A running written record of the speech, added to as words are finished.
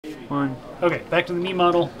One. Okay, back to the knee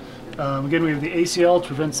model. Again, we have the ACL, which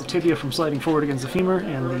prevents the tibia from sliding forward against the femur,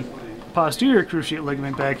 and the posterior cruciate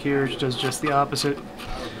ligament back here, which does just the opposite.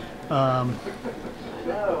 In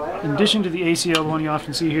addition to the ACL, the one you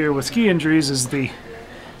often see here with ski injuries is the,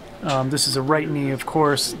 this is a right knee, of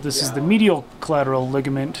course. This is the medial collateral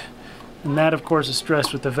ligament, and that, of course, is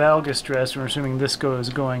stressed with the valgus stress. We're assuming this is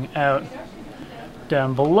going out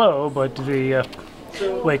down below, but the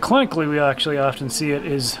way clinically we actually often see it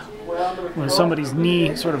is when somebody's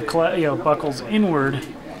knee sort of buckles inward,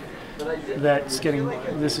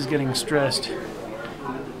 this is getting stressed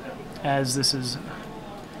as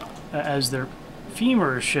their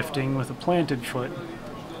femur is shifting with a planted foot,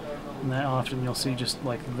 and that often you'll see just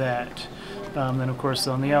like that. Then of course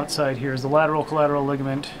on the outside here is the lateral collateral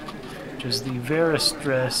ligament, which is the varus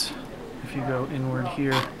stress if you go inward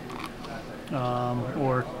here,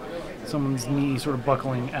 or someone's knee sort of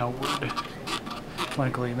buckling outward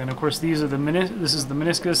clinically. Then of course these are this is the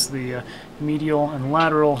meniscus, the medial and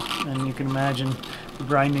lateral, and you can imagine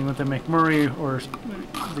grinding with the McMurray or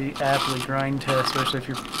the Apley grind test, especially if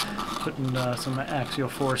you're putting some axial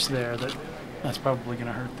force there, that's probably going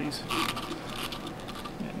to hurt these.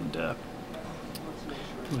 And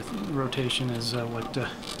with rotation is what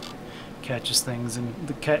catches things, and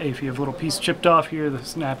if you have a little piece chipped off here, the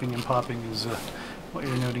snapping and popping is what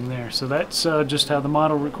you're noting there. So that's just how the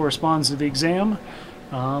model corresponds to the exam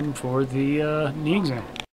for the knee exam.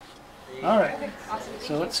 Alright,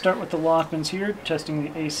 so let's start with the Lockmans here, testing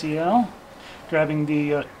the ACL, grabbing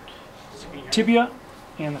the tibia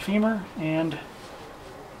and the femur, and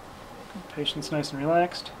patient's nice and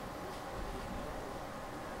relaxed.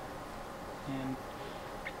 And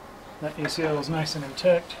that ACL is nice and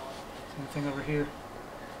intact. Same thing over here.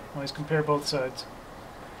 Always compare both sides.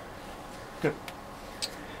 Good.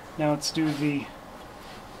 Now let's do the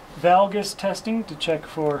valgus testing to check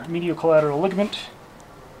for medial collateral ligament,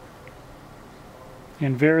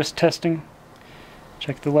 and varus testing,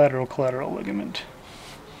 check the lateral collateral ligament.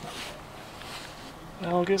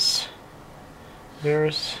 Valgus,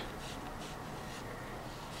 varus,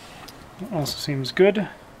 also seems good.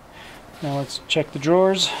 Now let's check the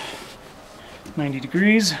drawers. 90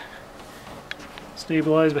 degrees.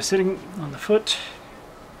 Stabilize by sitting on the foot,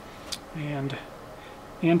 and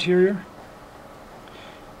anterior.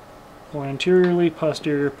 Pull anteriorly,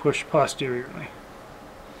 posterior, push posteriorly.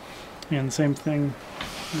 And the same thing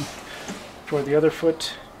for the other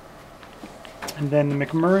foot. And then the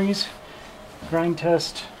McMurray's grind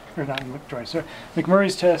test, or not McMurray's, sorry,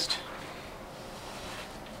 McMurray's test.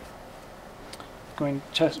 Going to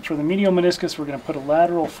test for the medial meniscus, we're going to put a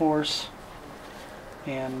lateral force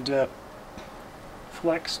and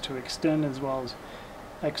flex to extend, as well as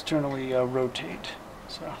externally rotate.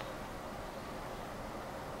 So,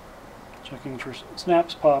 checking for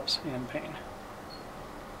snaps, pops, and pain.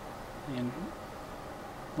 And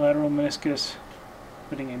lateral meniscus,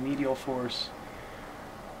 putting a medial force,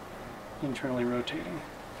 internally rotating.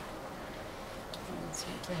 And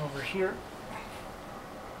same thing over here.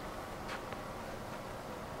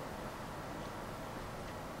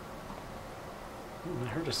 I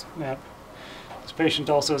heard a snap. This patient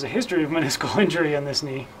also has a history of meniscal injury on this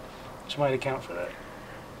knee, which might account for that.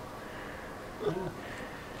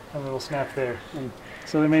 A little snap there. And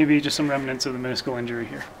so there may be just some remnants of the meniscal injury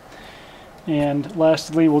here. And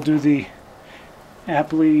lastly, we'll do the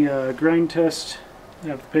Apley grind test.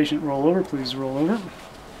 Have the patient roll over. Please roll over.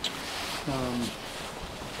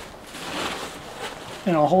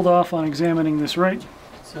 And I'll hold off on examining this right.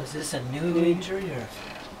 So is this a new injury or?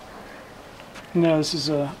 No, this is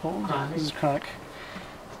chronic. This is chronic.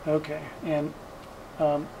 Okay, and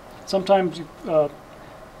sometimes you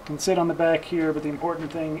can sit on the back here, but the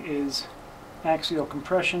important thing is axial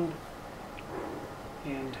compression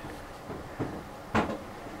and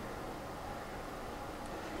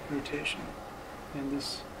rotation. And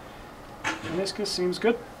this meniscus seems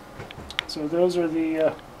good. So those are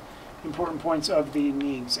the important points of the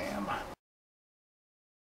knee exam.